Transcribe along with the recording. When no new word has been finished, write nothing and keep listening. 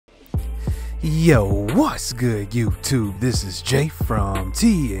Yo, what's good YouTube? This is Jay from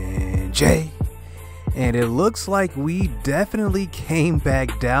TNJ, and it looks like we definitely came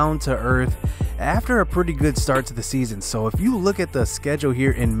back down to earth after a pretty good start to the season. So if you look at the schedule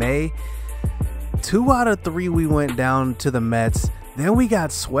here in May, 2 out of 3 we went down to the Mets, then we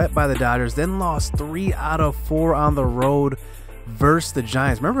got swept by the Dodgers, then lost 3 out of 4 on the road versus the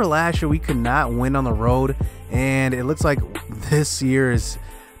Giants. Remember last year we could not win on the road, and it looks like this year is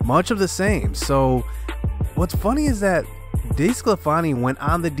much of the same. So what's funny is that DeSclafani went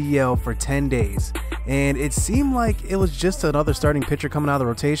on the DL for 10 days, and it seemed like it was just another starting pitcher coming out of the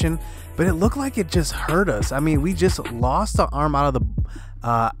rotation, but it looked like it just hurt us. I mean, we just lost the arm out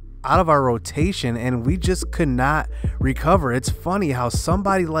of our rotation, and we just could not recover. It's funny how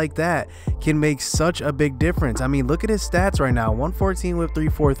somebody like that can make such a big difference. I mean, look at his stats right now: 114 with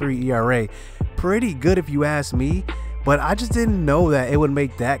 3.43 ERA. Pretty good if you ask me, but I just didn't know that it would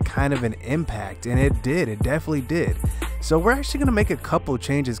make that kind of an impact, and it did. It definitely did. So we're actually going to make a couple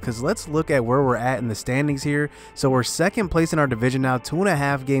changes, because let's look at where we're at in the standings here. So we're second place in our division now,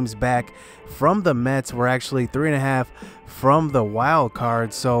 2.5 games back from the Mets. We're actually 3.5 from the wild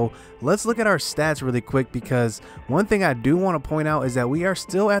card. So let's look at our stats really quick, because one thing I do want to point out is that we are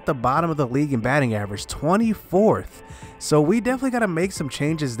still at the bottom of the league in batting average, 24th. So we definitely got to make some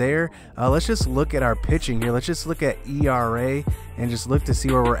changes there. Let's just look at our pitching here. Let's just look at ERA and just look to see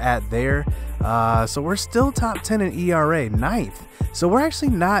where we're at there. So we're still top 10 in ERA, 9th. So we're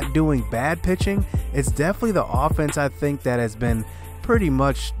actually not doing bad pitching. It's definitely the offense, I think, that has been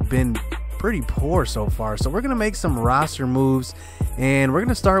pretty poor so far. So we're going to make some roster moves, and we're going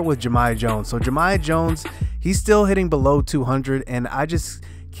to start with Jahmai Jones. So Jahmai Jones, he's still hitting below 200, and I just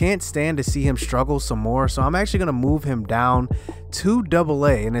can't stand to see him struggle some more. So I'm actually going to move him down to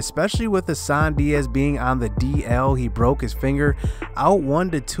AA, and especially with Hassan Diaz being on the DL, he broke his finger, out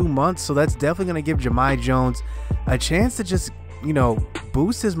 1 to 2 months. So that's definitely going to give Jahmai Jones a chance to just, you know,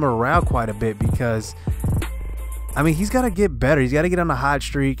 boost his morale quite a bit, because I mean, he's got to get better. He's got to get on a hot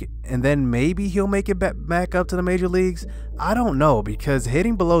streak, and then maybe he'll make it back up to the major leagues. I don't know, because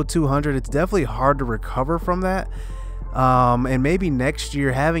hitting below 200, it's definitely hard to recover from that. And maybe next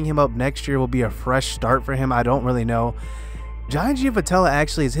year, having him up next year will be a fresh start for him. I don't really know. Giant Gianvatella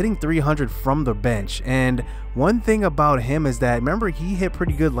actually is hitting 300 from the bench, and one thing about him is that, remember, he hit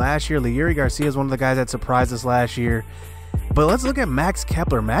pretty good last year. Leury Garcia is one of the guys that surprised us last year. But let's look at Max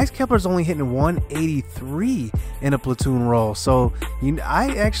Kepler. Max Kepler's only hitting 183 in a platoon role. So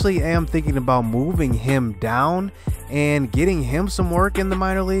I actually am thinking about moving him down and getting him some work in the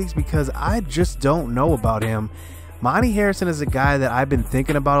minor leagues, because I just don't know about him. Monty Harrison is a guy that I've been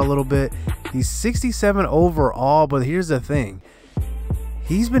thinking about a little bit. He's 67 overall, but here's the thing.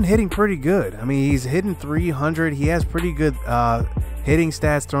 He's been hitting pretty good. I mean, he's hitting 300. He has pretty good hitting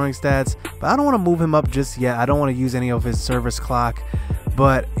stats, throwing stats, but I don't want to move him up just yet. I don't want to use any of his service clock.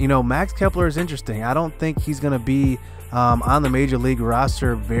 But, you know, Max Kepler is interesting. I don't think he's going to be on the major league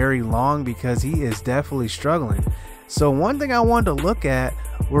roster very long, because he is definitely struggling. So one thing I wanted to look at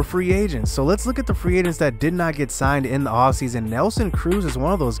were free agents. So let's look at the free agents that did not get signed in the offseason. Nelson Cruz is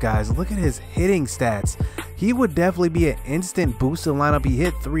one of those guys. Look at his hitting stats. He would definitely be an instant boost to the lineup. He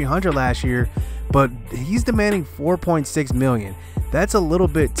hit 300 last year, but he's demanding $4.6 million. That's a little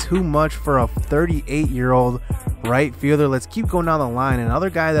bit too much for a 38-year-old right fielder. Let's keep going down the line. Another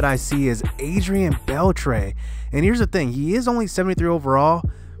guy that I see is Adrian Beltre. And here's the thing. He is only 73 overall,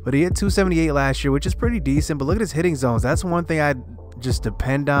 but he hit 278 last year, which is pretty decent. But look at his hitting zones. That's one thing I just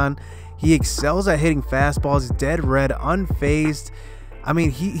depend on. He excels at hitting fastballs. He's dead red, unfazed. I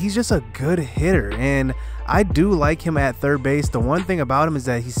mean, he's just a good hitter, and I do like him at third base. The one thing about him is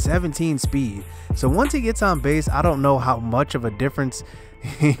that he's 17 speed. So once he gets on base, I don't know how much of a difference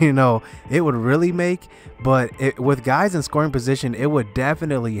you know it would really make, but with guys in scoring position, it would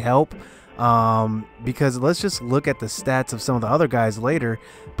definitely help. Because let's just look at the stats of some of the other guys later.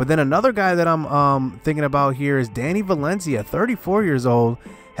 But then another guy that I'm thinking about here is Danny Valencia, 34 years old,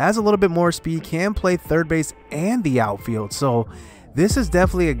 has a little bit more speed, can play third base and the outfield. So this is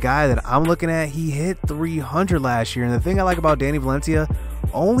definitely a guy that I'm looking at. He hit 300 last year, and the thing I like about Danny Valencia,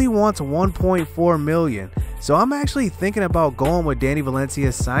 only wants $1.4 million. So I'm actually thinking about going with Danny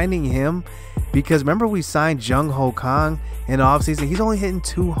Valencia, signing him, because remember we signed Jung Ho Kang in the offseason. He's only hitting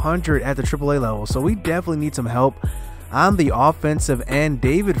 200 at the AAA level, so we definitely need some help on the offensive end.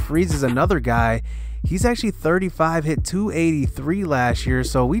 David Freese is another guy. He's actually 35, hit 283 last year,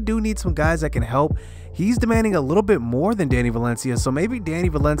 so we do need some guys that can help. He's demanding a little bit more than Danny Valencia, so maybe Danny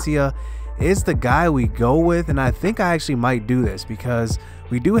Valencia is the guy we go with. And I think I actually might do this, because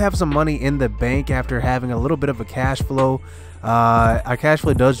we do have some money in the bank after having a little bit of a cash flow Our cash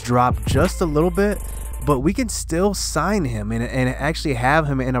flow does drop just a little bit, but we can still sign him and actually have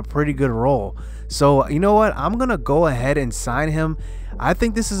him in a pretty good role. So you know what, I'm gonna go ahead and sign him. I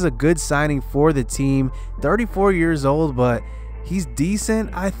think this is a good signing for the team. 34 years old, but he's decent.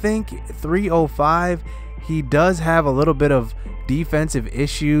 I think 305. He does have a little bit of defensive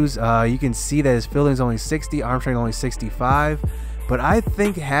issues. You can see that his fielding is only 60, arm strength only 65. But I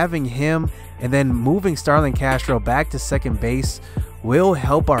think having him and then moving Starlin Castro back to second base will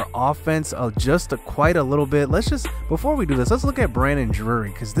help our offense just quite a little bit. Let's just, before we do this, let's look at Brandon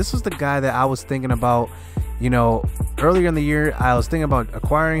Drury, because this was the guy that I was thinking about, you know, earlier in the year. I was thinking about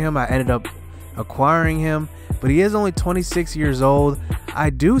acquiring him. I ended up acquiring him, but he is only 26 years old.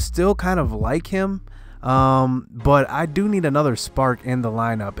 I do still kind of like him, but I do need another spark in the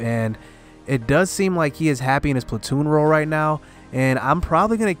lineup, and it does seem like he is happy in his platoon role right now, and I'm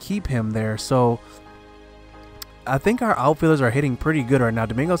probably going to keep him there. So I think our outfielders are hitting pretty good right now.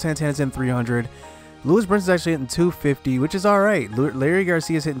 Domingo Santana's in 300. Lewis Brinson is actually hitting 250, which is all right. Larry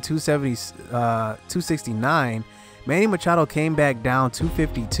Garcia's hitting 270, 269. Manny Machado came back down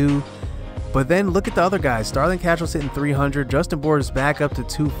 252. But then look at the other guys. Starlin Castro's hitting 300. Justin Bour is back up to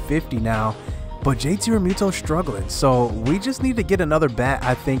 250 now. But JT Realmuto's struggling. So we just need to get another bat,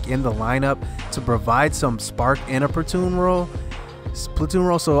 I think, in the lineup to provide some spark in a platoon role.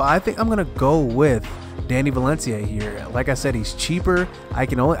 So I think I'm going to go with Danny Valencia here. Like I said, he's cheaper. I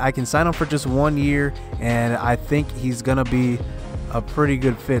can sign him for just 1 year, and I think he's gonna be a pretty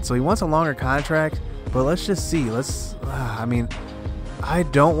good fit. So he wants a longer contract, but let's just see. I mean, I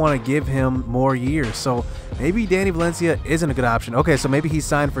don't want to give him more years, so maybe Danny Valencia isn't a good option. Okay, so maybe he's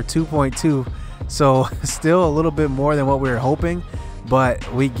signed for 2.2, so still a little bit more than what we were hoping,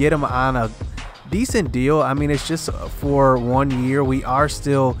 but we get him on a decent deal. I mean, it's just for 1 year. We are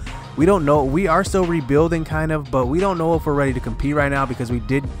still rebuilding kind of, but we don't know if we're ready to compete right now, because we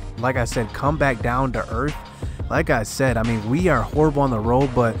did, like I said, come back down to earth. Like I said, I mean, we are horrible on the road,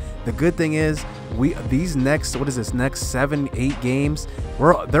 but the good thing is these next 7-8 games,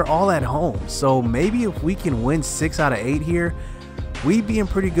 they're all at home. So maybe if we can win 6 out of 8 here, we'd be in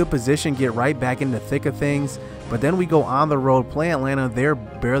pretty good position, get right back in the thick of things. But then we go on the road, play Atlanta. They're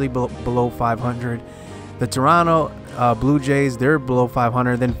barely below 500. The Toronto Blue Jays, they're below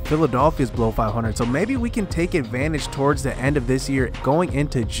 500. Then Philadelphia's below 500. So maybe we can take advantage towards the end of this year, going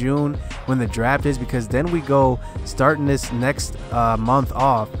into June when the draft is, because then we go starting this next month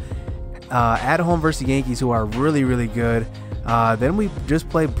off at home versus the Yankees, who are really, really good. Then we just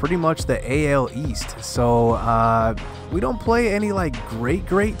play pretty much the AL East. So we don't play any like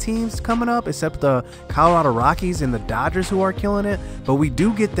great teams coming up, except the Colorado Rockies and the Dodgers, who are killing it. But we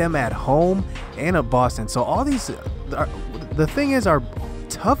do get them at home and at Boston. So all these, the thing is, our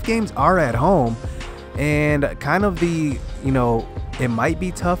tough games are at home, and kind of the, you know, it might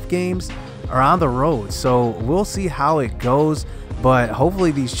be tough games are on the road. So we'll see how it goes. But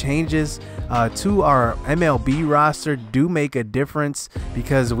hopefully these changes to our MLB roster do make a difference,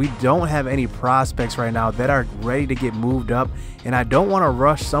 because we don't have any prospects right now that are ready to get moved up, and I don't want to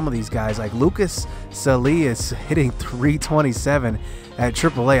rush some of these guys. Like Lucas Salih is hitting 327 at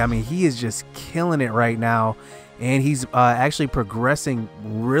AAA. I mean, he is just killing it right now, and he's actually progressing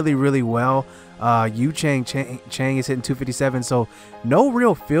really, really well. Yu Chang is hitting 257, so no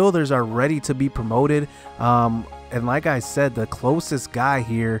real fielders are ready to be promoted. And like I said, the closest guy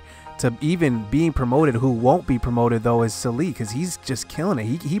here to even being promoted, who won't be promoted though, is Salih, because he's just killing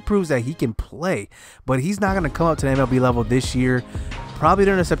it. He proves that he can play, but he's not going to come up to the MLB level this year. Probably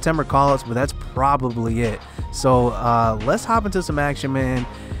during the September call-ups, but that's probably it. So let's hop into some action, man.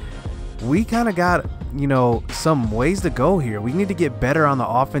 We kind of got, you know, some ways to go here. We need to get better on the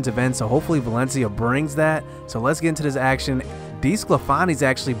offensive end, so hopefully Valencia brings that. So let's get into this action. DeSclafani's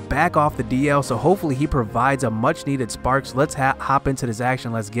actually back off the DL, so hopefully he provides a much needed spark. So let's hop into this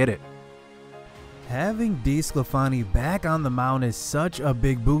action. Let's get it. Having DeSclafani back on the mound is such a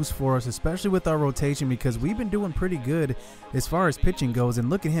big boost for us, especially with our rotation, because we've been doing pretty good as far as pitching goes. And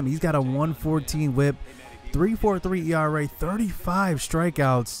look at him, he's got a 114 whip, 3.43 ERA, 35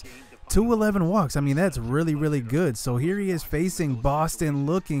 strikeouts, 211 walks. I mean, that's really, really good. So here he is facing Boston,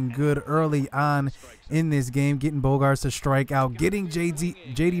 looking good early on in this game, getting Bogarts to strike out, getting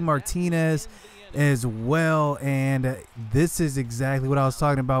JD Martinez as well. And this is exactly what I was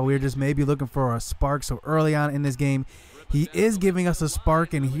talking about. We were just maybe looking for a spark. So early on in this game, he is giving us a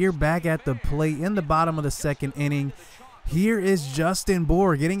spark. And here back at the plate in the bottom of the second inning, here is Justin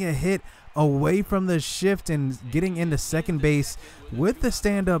Bour getting a hit away from the shift and getting into second base with the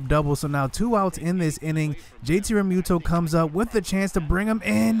stand-up double. So now 2 outs in this inning. JT Realmuto comes up with the chance to bring him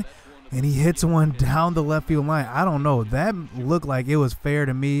in. and he hits one down the left field line. I don't know. That looked like it was fair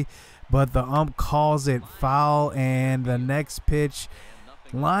to me, but the ump calls it foul, and the next pitch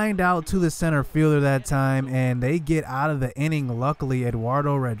lined out to the center fielder that time, and they get out of the inning. Luckily,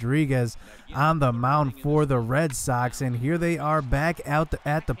 Eduardo Rodriguez on the mound for the Red Sox, and here they are back out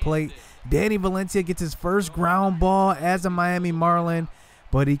at the plate. Danny Valencia gets his first ground ball as a Miami Marlin,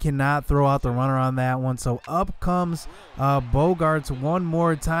 but he cannot throw out the runner on that one. So up comes Bogaerts one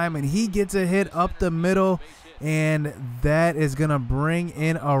more time, and he gets a hit up the middle, and that is going to bring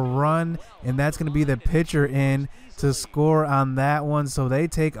in a run, and that's going to be the pitcher in to score on that one. So they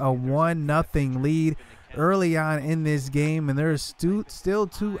take a 1-0 lead early on in this game, and there's still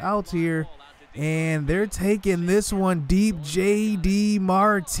 2 outs here, and they're taking this one deep. JD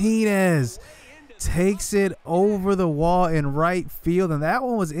Martinez takes it over the wall in right field, and that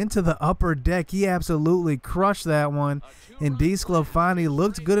one was into the upper deck. He absolutely crushed that one, and DeSclafani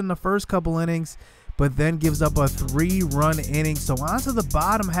looked good in the first couple innings, but then gives up a 3-run inning. So on to the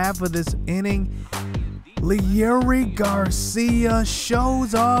bottom half of this inning, Leury Garcia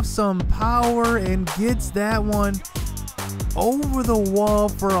shows off some power and gets that one over the wall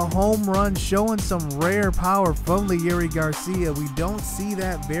for a home run, showing some rare power from Leury Garcia. We don't see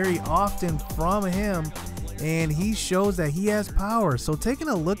that very often from him, and he shows that he has power. So taking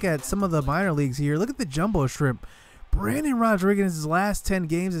a look at some of the minor leagues here, look at the jumbo shrimp. Brandon Rodriguez's last 10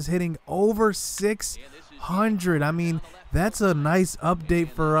 games is hitting over 600. I mean, that's a nice update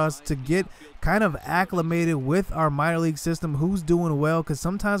for us to get kind of acclimated with our minor league system, who's doing well, because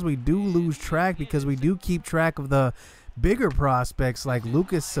sometimes we do lose track because we do keep track of the bigger prospects like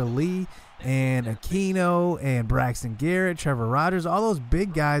Lucas Salih and Aquino and Braxton Garrett, Trevor Rogers, all those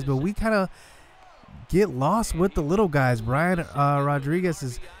big guys, but we kind of get lost with the little guys. Brian Rodriguez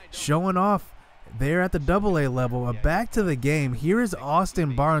is showing off there at the AA level. Back to the game. Here is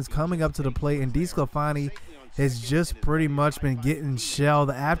Austin Barnes coming up to the plate, and DeSclafani has just pretty much been getting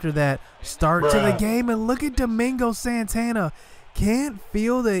shelled after that start to the game. And look at Domingo Santana. Can't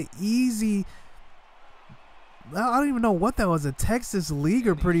feel the easy, I don't even know what that was, a Texas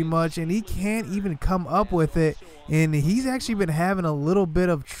leaguer pretty much, and he can't even come up with it. And he's actually been having a little bit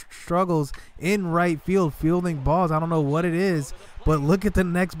of struggles in right field fielding balls. I don't know what it is, but look at the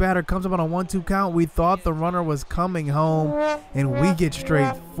next batter. Comes up on a 1-2 count. We thought the runner was coming home, and we get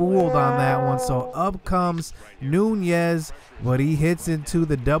straight fooled on that one. So up comes Nunez, but he hits into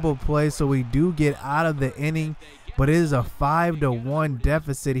the double play, so we do get out of the inning. But it is a 5-1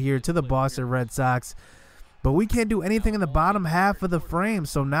 deficit here to the Boston Red Sox. But we can't do anything in the bottom half of the frame.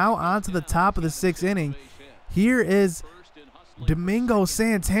 So now on to the top of the 6th inning. Here is Domingo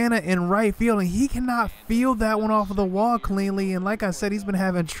Santana in right field, and he cannot field that one off of the wall cleanly. And like I said, he's been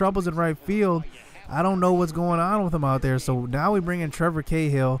having troubles in right field. I don't know what's going on with him out there. So now we bring in Trevor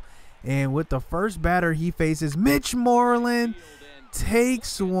Cahill, and with the first batter he faces, Mitch Moreland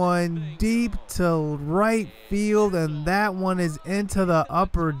takes one deep to right field, and that one is into the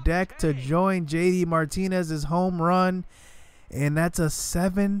upper deck to join JD Martinez's home run, and that's a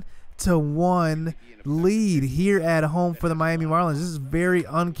 7-1 lead here at home for the Miami Marlins. This is very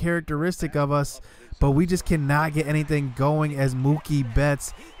uncharacteristic of us, but we just cannot get anything going as Mookie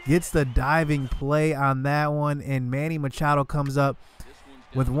Betts gets the diving play on that one, and Manny Machado comes up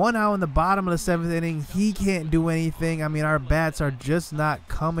with 1 out in the bottom of the 7th inning. He can't do anything. I mean, our bats are just not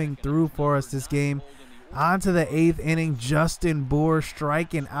coming through for us this game. On to the 8th inning, Justin Bour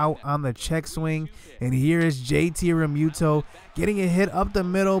striking out on the check swing, and here is JT Realmuto getting a hit up the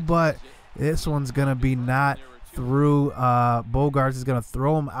middle, but this one's going to be not through. Bogaerts is going to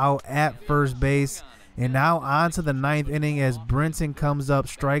throw him out at first base. And now on to the 9th inning as Brinson comes up,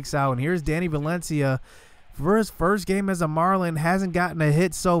 strikes out, and here's Danny Valencia. For his first game as a Marlin, hasn't gotten a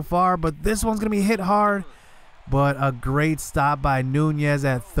hit so far, but this one's going to be hit hard. But a great stop by Nunez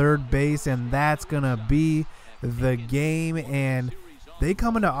at third base, and that's going to be the game. And they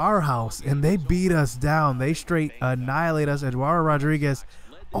come into our house, and they beat us down. They straight annihilate us. Eduardo Rodriguez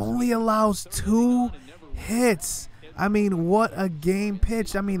only allows 2 hits. I mean, what a game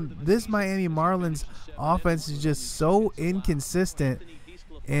pitch. I mean, this Miami Marlins offense is just so inconsistent.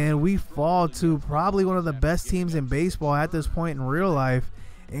 And we fall to probably one of the best teams in baseball at this point in real life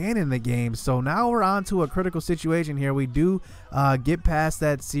and in the game. So now we're on to a critical situation here. We do get past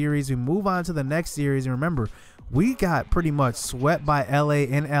that series. We move on to the next series. And remember, we got pretty much swept by LA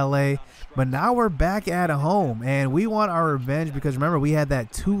in LA. But now we're back at home, and we want our revenge because, remember, we had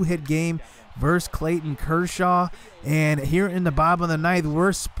that 2-hit game versus Clayton Kershaw. And here in the bottom of the ninth,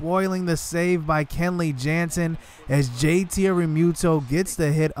 we're spoiling the save by Kenley Jansen as JT Realmuto gets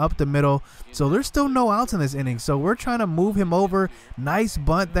the hit up the middle. So there's still no outs in this inning. So we're trying to move him over. Nice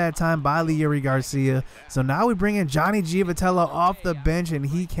bunt that time by Leury Garcia. So now we bring in Johnny Giavotella off the bench, and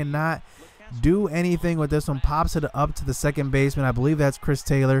he cannot do anything with this one. Pops it up to the second baseman. I believe that's Chris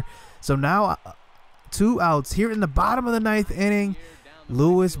Taylor. So now 2 outs here in the bottom of the ninth inning.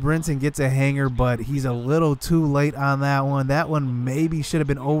 Lewis Brinson gets a hanger, but he's a little too late on that one. That one maybe should have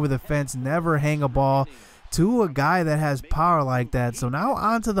been over the fence. Never hang a ball to a guy that has power like that. So now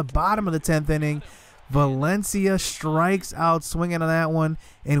on to the bottom of the 10th inning. Valencia strikes out swinging on that one,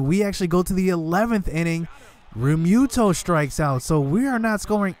 and we actually go to the 11th inning. Realmuto strikes out. So we are not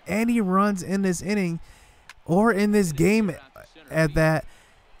scoring any runs in this inning or in this game at that.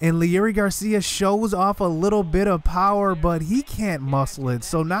 And Leury Garcia shows off a little bit of power, but he can't muscle it.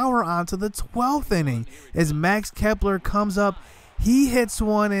 So now we're on to the 12th inning as Max Kepler comes up. He hits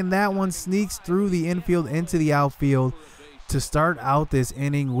one, and that one sneaks through the infield into the outfield to start out this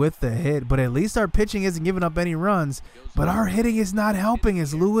inning with the hit. But at least our pitching isn't giving up any runs. But our hitting is not helping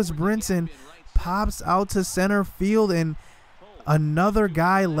as Lewis Brinson pops out to center field, and another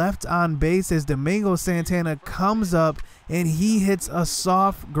guy left on base as Domingo Santana comes up and he hits a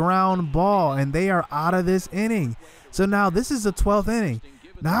soft ground ball, and they are out of this inning. So now this is the 12th inning.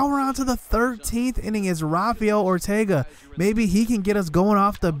 Now we're on to the 13th inning as Rafael Ortega. Maybe he can get us going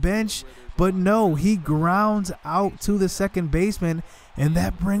off the bench, but no, he grounds out to the second baseman, and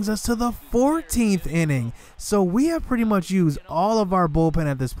that brings us to the 14th inning. So we have pretty much used all of our bullpen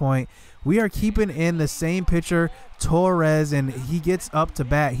at this point. We are keeping in the same pitcher, Torres, and he gets up to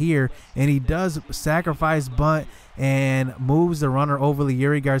bat here, and he does sacrifice bunt and moves the runner over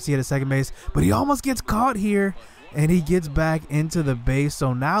Leury Garcia to second base, but he almost gets caught here, and he gets back into the base.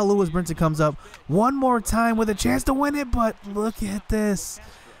 So now Lewis Brinson comes up one more time with a chance to win it, but look at this.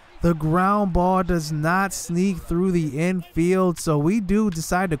 The ground ball does not sneak through the infield, so we do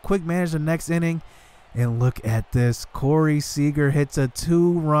decide to quick manage the next inning. And look at this. Corey Seager hits a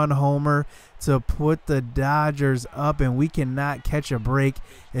 2-run homer to put the Dodgers up, and we cannot catch a break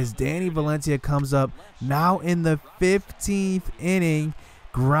as Danny Valencia comes up now in the 15th inning,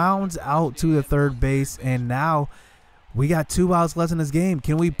 grounds out to the third base, and now we got 2 outs left in this game.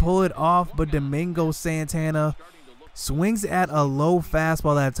 Can we pull it off? But Domingo Santana swings at a low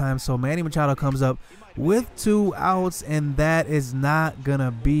fastball that time, so Manny Machado comes up with 2 outs, and that is not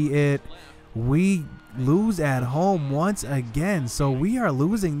gonna be it. We lose at home once again, so we are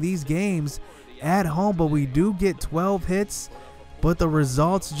losing these games at home, but we do get 12 hits, but the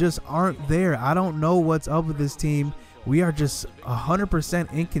results just aren't there. I don't know what's up with this team. We are just 100%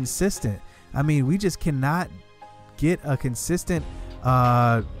 inconsistent. I mean, we just cannot get a consistent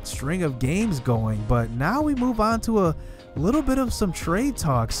string of games going. But now we move on to a little bit of some trade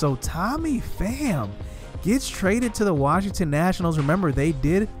talk. So Tommy Pham gets traded to the Washington Nationals. Remember, they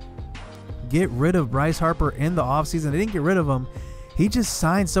did get rid of Bryce Harper in the offseason. They didn't get rid of him. He just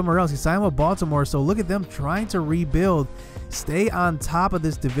signed somewhere else. He signed with Baltimore. So look at them trying to rebuild, stay on top of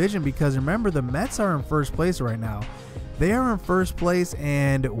this division, because remember, the Mets are in first place right now. They are in first place,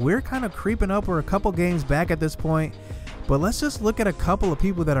 and we're kind of creeping up. We're a couple games back at this point. But let's just look at a couple of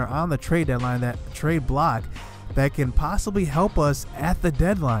people that are on the trade deadline, that trade block, that can possibly help us at the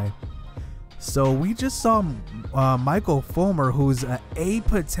deadline. So we just saw Michael Fulmer, who's a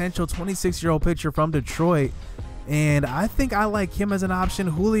potential 26-year-old pitcher from Detroit, and I think I like him as an option.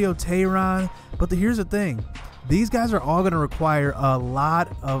 Julio Teheran, but here's the thing. These guys are all going to require a lot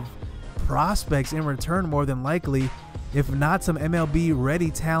of prospects in return, more than likely, if not some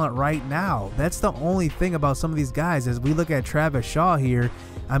MLB-ready talent right now. That's the only thing about some of these guys. As we look at Travis Shaw here,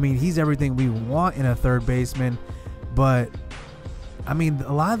 I mean, he's everything we want in a third baseman, but I mean,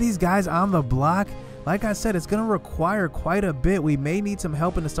 a lot of these guys on the block, like I said, it's going to require quite a bit. We may need some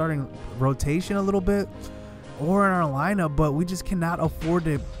help in the starting rotation a little bit or in our lineup, but we just cannot afford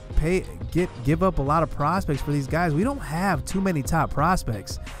to give up a lot of prospects for these guys. We don't have too many top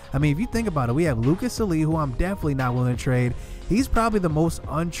prospects. I mean, if you think about it, we have Lucas Ali, who I'm definitely not willing to trade. He's probably the most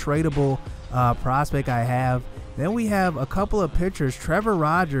untradeable prospect I have. Then we have a couple of pitchers, Trevor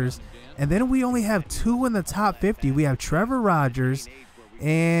Rogers, and then we only have 2 in the top 50. We have Trevor Rogers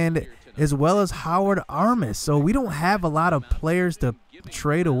and as well as Howard Armis. So we don't have a lot of players to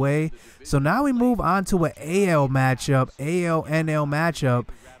trade away. So now we move on to an AL matchup, AL-NL matchup,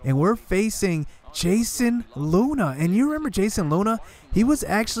 and we're facing Jason Luna. And you remember Jason Luna? He was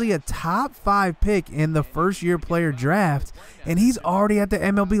actually a top 5 pick in the first-year player draft, and he's already at the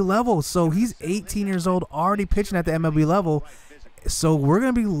MLB level. So he's 18 years old, already pitching at the MLB level. So we're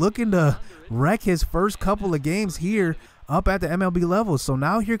going to be looking to wreck his first couple of games here up at the MLB level. So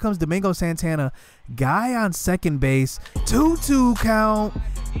now here comes Domingo Santana, guy on second base, 2-2 count,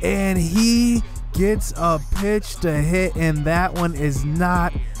 and he gets a pitch to hit, and that one is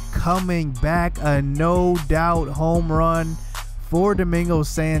not coming back. A no doubt home run for Domingo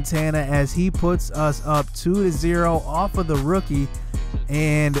Santana as he puts us up 2-0 off of the rookie.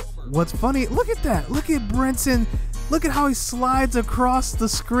 And what's funny, look at that, look at Brinson, look at how he slides across the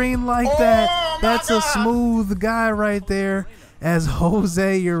screen like that. That's a smooth guy right there as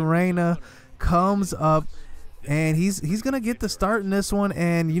Jose Urena comes up, and he's gonna get the start in this one.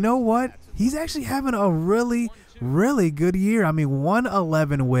 And you know what, he's actually having a really good year. I mean,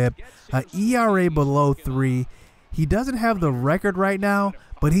 111 whip, an ERA below 3. He doesn't have the record right now,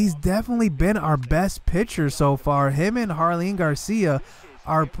 but he's definitely been our best pitcher so far. Him and Jarlin Garcia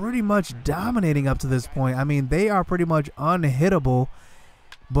are pretty much dominating up to this point. I mean, they are pretty much unhittable,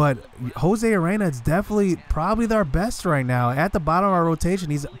 but Jose Urena is definitely probably their best right now. At the bottom of our rotation,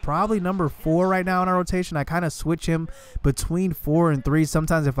 he's probably number 4 right now in our rotation. I kind of switch him between 4 and 3.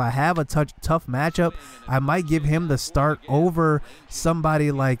 Sometimes if I have a tough matchup, I might give him the start over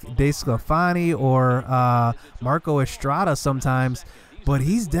somebody like DeSclafani or Marco Estrada sometimes. But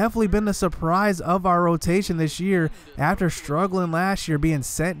he's definitely been the surprise of our rotation this year. After struggling last year, being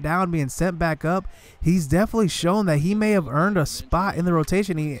sent down, being sent back up, he's definitely shown that he may have earned a spot in the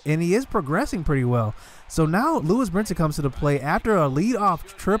rotation, and he is progressing pretty well. So now Lewis Brinson comes to the plate after a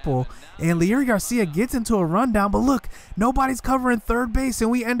leadoff triple, and Leury Garcia gets into a rundown. But look, nobody's covering third base,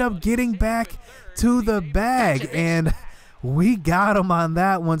 and we end up getting back to the bag, and we got him on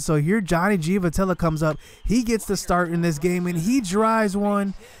that one. So here Johnny Giavotella comes up. He gets the start in this game, and he drives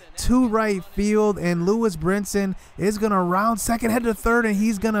one to right field, and Lewis Brinson is going to round second, head to third, and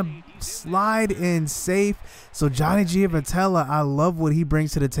he's going to slide in safe. So Johnny Giavotella, I love what he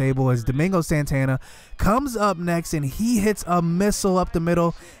brings to the table as Domingo Santana comes up next, and he hits a missile up the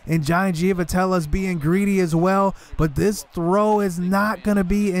middle, and Johnny Giavotella's being greedy as well, but this throw is not going to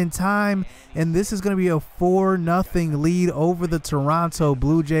be in time, and this is going to be a 4-0 lead over the Toronto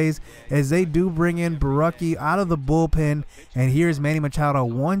Blue Jays as they do bring in Barucki out of the bullpen. And here's Manny Machado,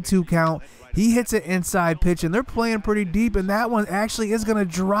 1-2 count. He hits an inside pitch, and they're playing pretty deep, and that one actually is going to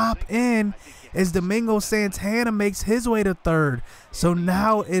drop in as Domingo Santana makes his way to third. So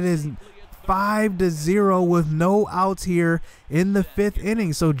now it is 5-0 with no outs here in the 5th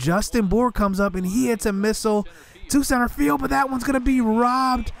inning. So Justin Bour comes up, and he hits a missile to center field, but that one's going to be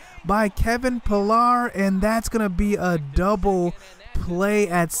robbed by Kevin Pillar, and that's going to be a double play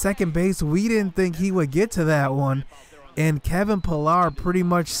at second base. We didn't think he would get to that one, and Kevin Pillar pretty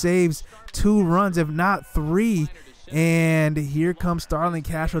much saves 2 runs, if not 3. And here comes Starlin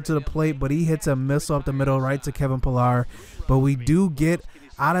Castro to the plate, but he hits a missile up the middle right to Kevin Pillar. But we do get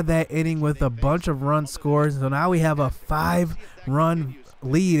out of that inning with a bunch of runs scored. So now we have a 5-run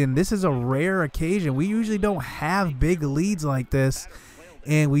lead, and this is a rare occasion. We usually don't have big leads like this,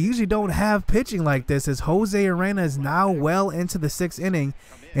 and we usually don't have pitching like this, as Jose Urena is now well into the 6th inning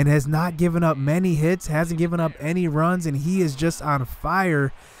and has not given up many hits, hasn't given up any runs, and he is just on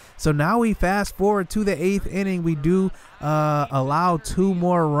fire. So now we fast forward to the 8th inning. We do allow 2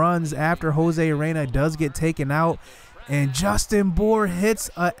 more runs after Jose Urena does get taken out, and Justin Bour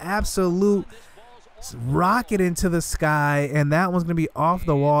hits an absolute rocket into the sky, and that one's going to be off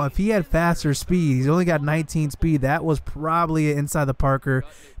the wall. If he had faster speed, he's only got 19 speed, that was probably inside the Parker,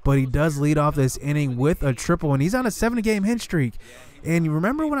 but he does lead off this inning with a triple, and he's on a 7-game hit streak. And you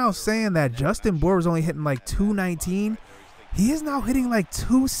remember when I was saying that Justin Bour was only hitting like 219? He is now hitting like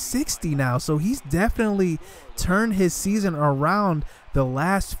 260 now, so he's definitely turned his season around the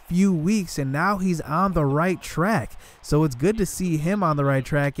last few weeks, and now he's on the right track. So it's good to see him on the right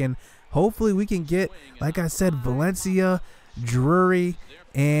track, and hopefully we can get, like I said, Valencia, Drury,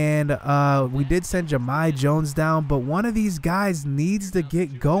 and we did send Jahmai Jones down, but one of these guys needs to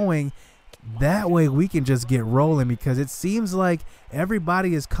get going. That way we can just get rolling, because it seems like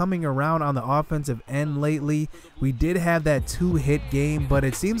everybody is coming around on the offensive end lately. We did have that 2-hit game, but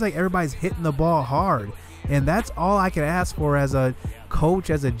it seems like everybody's hitting the ball hard, and that's all I can ask for as a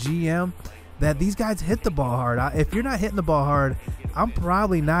coach, as a GM, that these guys hit the ball hard. If you're not hitting the ball hard, I'm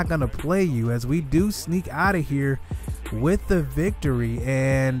probably not going to play you, as we do sneak out of here with the victory.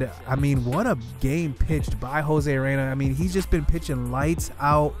 And I mean, what a game pitched by Jose Urena. I mean, he's just been pitching lights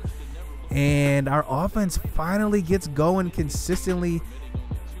out, and our offense finally gets going consistently.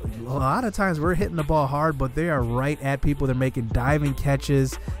 A lot of times we're hitting the ball hard, but they are right at people. They're making diving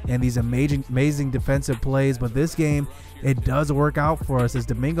catches and these amazing defensive plays. But this game, it does work out for us as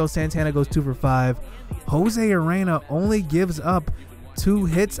Domingo Santana goes 2 for 5. Jose Urena only gives up 2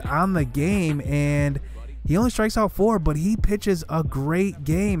 hits on the game, and he only strikes out 4, but he pitches a great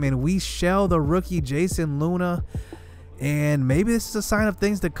game, and we shell the rookie Jason Luna. And maybe this is a sign of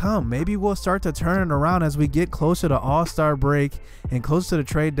things to come. Maybe we'll start to turn it around as we get closer to All-Star break and closer to the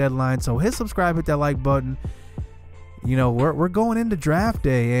trade deadline. So hit subscribe, hit that like button. You know, we're going into draft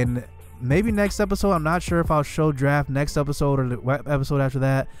day, and maybe next episode, I'm not sure if I'll show draft next episode or the episode after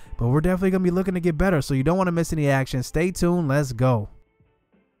that, but we're definitely going to be looking to get better. So you don't want to miss any action. Stay tuned. Let's go.